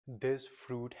This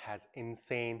fruit has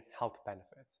insane health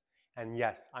benefits. And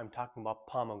yes, I'm talking about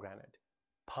pomegranate.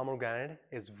 Pomegranate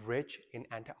is rich in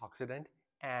antioxidant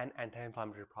and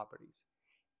anti-inflammatory properties.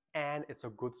 And it's a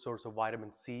good source of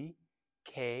vitamin C,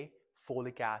 K,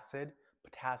 folic acid,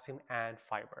 potassium, and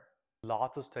fiber.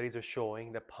 Lots of studies are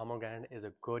showing that pomegranate is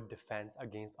a good defense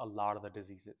against a lot of the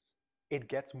diseases. It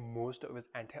gets most of its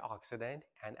antioxidant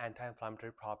and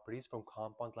anti-inflammatory properties from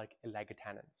compounds like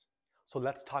ellagitannins. So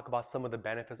let's talk about some of the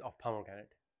benefits of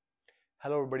pomegranate.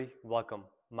 Hello everybody, welcome.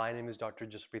 My name is Dr.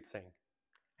 Jaspreet Singh,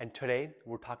 and today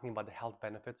we're talking about the health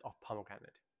benefits of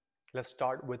pomegranate. Let's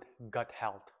start with gut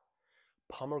health.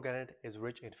 Pomegranate is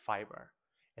rich in fiber.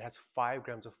 It has 5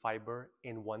 grams of fiber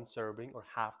in one serving or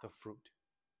half the fruit.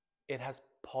 It has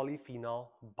polyphenol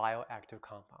bioactive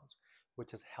compounds,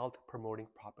 which has health promoting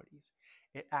properties.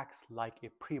 It acts like a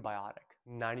prebiotic.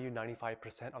 90 to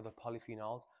 95% of the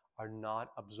polyphenols are not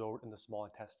absorbed in the small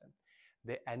intestine.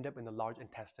 They end up in the large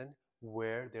intestine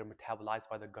where they're metabolized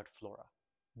by the gut flora.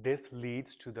 This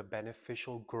leads to the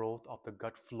beneficial growth of the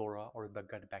gut flora or the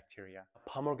gut bacteria.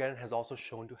 Pomegranate has also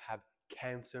shown to have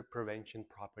cancer prevention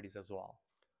properties as well.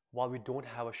 While we don't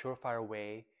have a surefire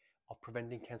way of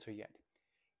preventing cancer yet,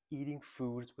 eating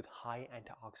foods with high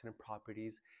antioxidant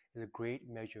properties is a great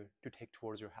measure to take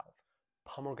towards your health.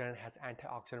 Pomegranate has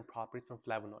antioxidant properties from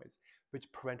flavonoids,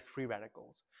 which prevent free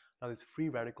radicals. Now, these free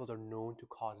radicals are known to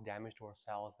cause damage to our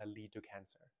cells that lead to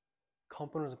cancer.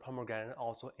 Components of pomegranate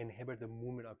also inhibit the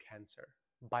movement of cancer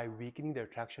by weakening their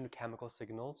attraction to chemical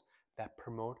signals that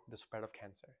promote the spread of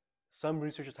cancer. Some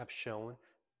researchers have shown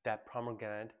that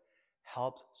pomegranate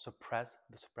helps suppress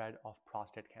the spread of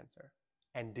prostate cancer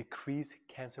and decrease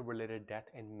cancer-related death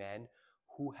in men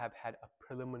who have had a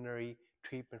preliminary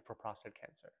treatment for prostate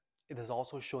cancer. It has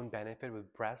also shown benefit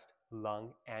with breast,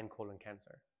 lung, and colon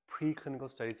cancer. Preclinical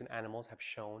studies in animals have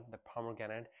shown that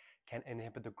pomegranate can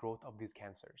inhibit the growth of these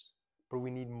cancers. But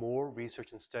we need more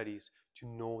research and studies to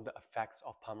know the effects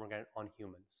of pomegranate on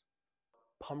humans.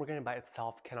 Pomegranate by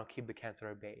itself cannot keep the cancer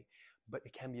at bay, but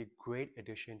it can be a great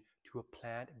addition to a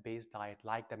plant-based diet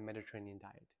like the Mediterranean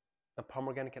diet. Now,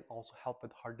 pomegranate can also help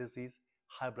with heart disease,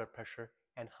 high blood pressure,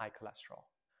 and high cholesterol.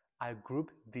 I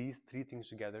grouped these 3 things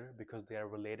together because they are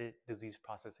related disease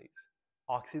processes.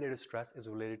 Oxidative stress is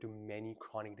related to many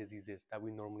chronic diseases that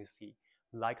we normally see,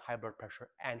 like high blood pressure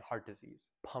and heart disease.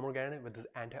 Pomegranate with its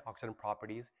antioxidant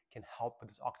properties can help with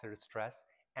this oxidative stress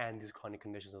and these chronic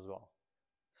conditions as well.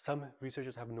 Some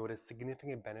researchers have noticed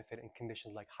significant benefit in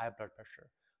conditions like high blood pressure,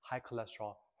 high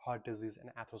cholesterol, heart disease, and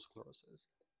atherosclerosis.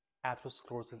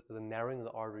 Atherosclerosis is a narrowing of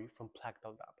the artery from plaque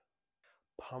buildup.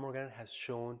 Pomegranate has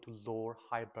shown to lower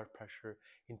high blood pressure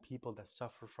in people that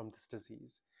suffer from this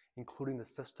disease, including the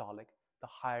systolic, the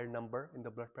higher number in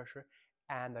the blood pressure,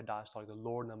 and the diastolic, the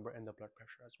lower number in the blood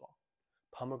pressure as well.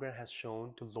 Pomegranate has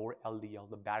shown to lower LDL,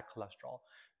 the bad cholesterol,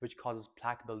 which causes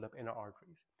plaque buildup in our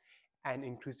arteries, and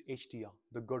increase HDL,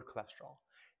 the good cholesterol.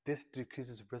 This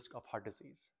decreases risk of heart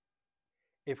disease.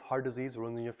 If heart disease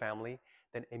runs in your family,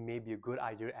 then it may be a good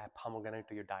idea to add pomegranate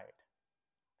to your diet.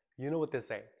 You know what they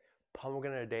say,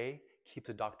 pomegranate a day keeps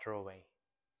the doctor away.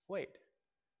 Wait,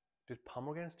 did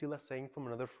pomegranate steal that saying from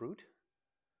another fruit?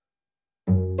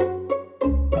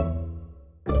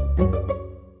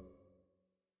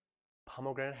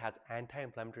 Pomegranate has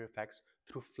anti-inflammatory effects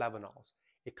through flavonols,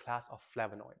 a class of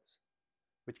flavonoids,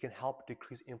 which can help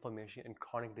decrease inflammation in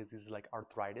chronic diseases like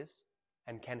arthritis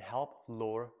and can help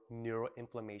lower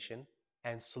neuroinflammation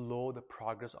and slow the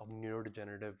progress of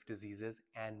neurodegenerative diseases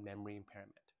and memory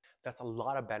impairment. That's a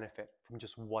lot of benefit from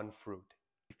just one fruit.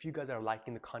 If you guys are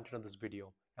liking the content of this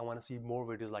video and want to see more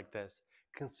videos like this,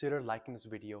 consider liking this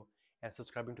video and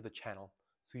subscribing to the channel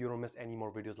so you don't miss any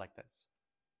more videos like this.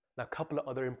 Now, a couple of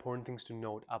other important things to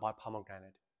note about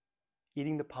pomegranate.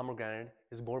 Eating the pomegranate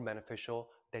is more beneficial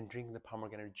than drinking the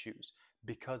pomegranate juice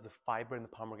because the fiber in the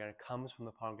pomegranate comes from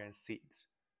the pomegranate seeds.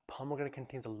 Pomegranate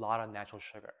contains a lot of natural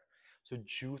sugar, so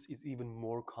juice is even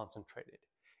more concentrated.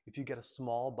 If you get a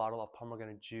small bottle of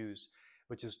pomegranate juice,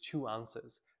 which is 2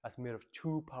 ounces, that's made of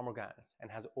 2 pomegranates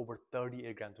and has over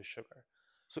 38 grams of sugar.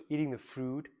 So eating the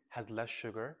fruit has less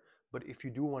sugar, but if you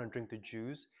do want to drink the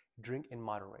juice, drink in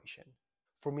moderation.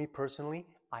 For me personally,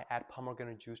 I add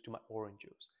pomegranate juice to my orange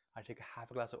juice. I take a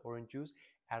half a glass of orange juice,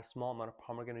 add a small amount of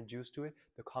pomegranate juice to it.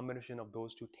 The combination of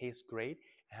those two tastes great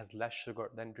and has less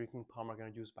sugar than drinking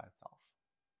pomegranate juice by itself.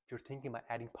 If you're thinking about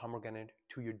adding pomegranate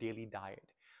to your daily diet,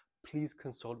 please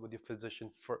consult with your physician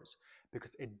first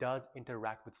because it does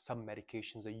interact with some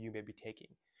medications that you may be taking.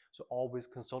 So always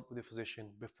consult with your physician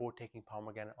before taking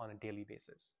pomegranate on a daily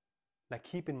basis. Now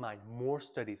keep in mind, more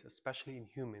studies, especially in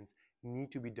humans,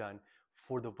 need to be done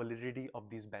for the validity of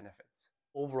these benefits.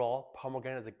 Overall,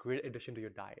 pomegranate is a great addition to your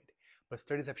diet, but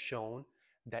studies have shown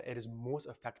that it is most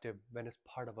effective when it's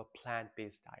part of a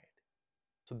plant-based diet.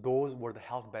 So those were the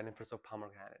health benefits of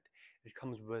pomegranate. It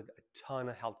comes with a ton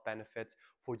of health benefits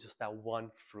for just that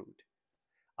one fruit.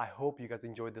 I hope you guys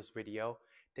enjoyed this video.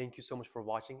 Thank you so much for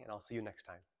watching, and I'll see you next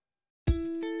time.